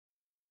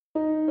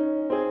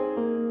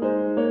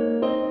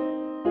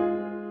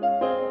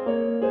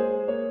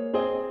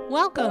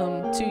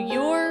welcome to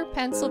Your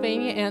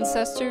Pennsylvania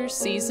Ancestors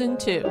Season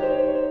 2.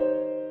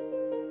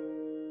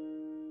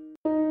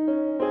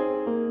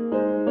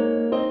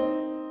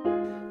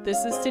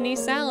 This is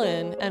Denise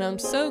Allen, and I'm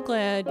so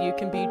glad you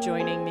can be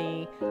joining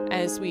me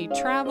as we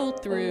travel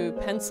through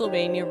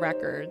Pennsylvania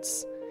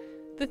records.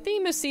 The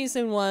theme of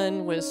Season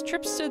 1 was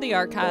trips to the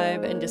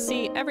archive and to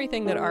see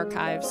everything that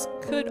archives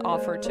could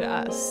offer to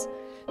us.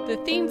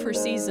 The theme for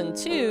Season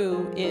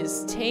 2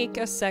 is Take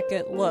a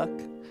Second Look.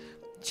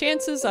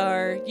 Chances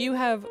are you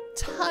have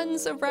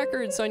tons of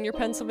records on your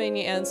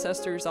Pennsylvania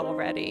ancestors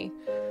already.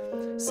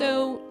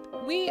 So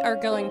we are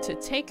going to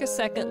take a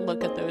second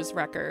look at those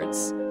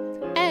records.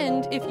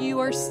 And if you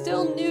are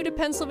still new to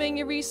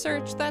Pennsylvania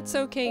research, that's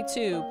okay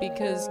too,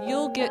 because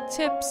you'll get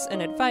tips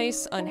and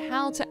advice on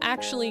how to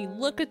actually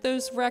look at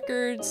those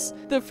records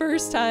the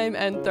first time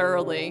and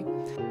thoroughly.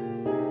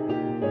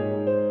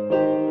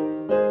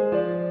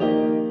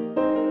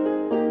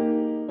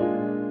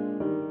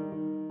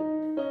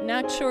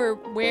 Not sure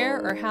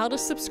where or how to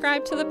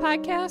subscribe to the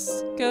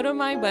podcast? Go to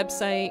my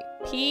website,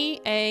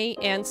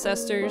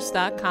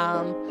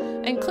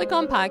 paancestors.com, and click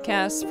on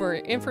podcasts for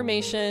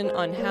information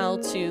on how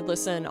to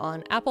listen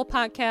on Apple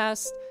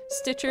Podcasts,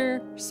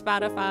 Stitcher,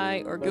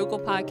 Spotify, or Google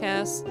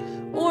Podcasts,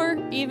 or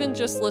even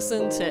just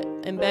listen to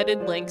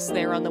embedded links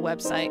there on the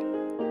website.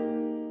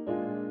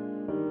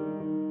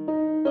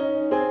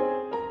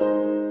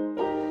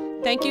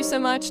 Thank you so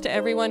much to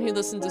everyone who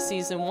listened to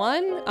Season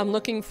 1. I'm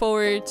looking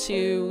forward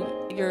to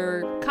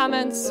your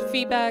comments,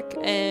 feedback,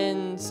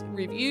 and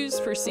reviews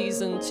for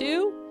Season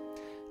 2.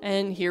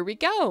 And here we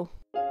go.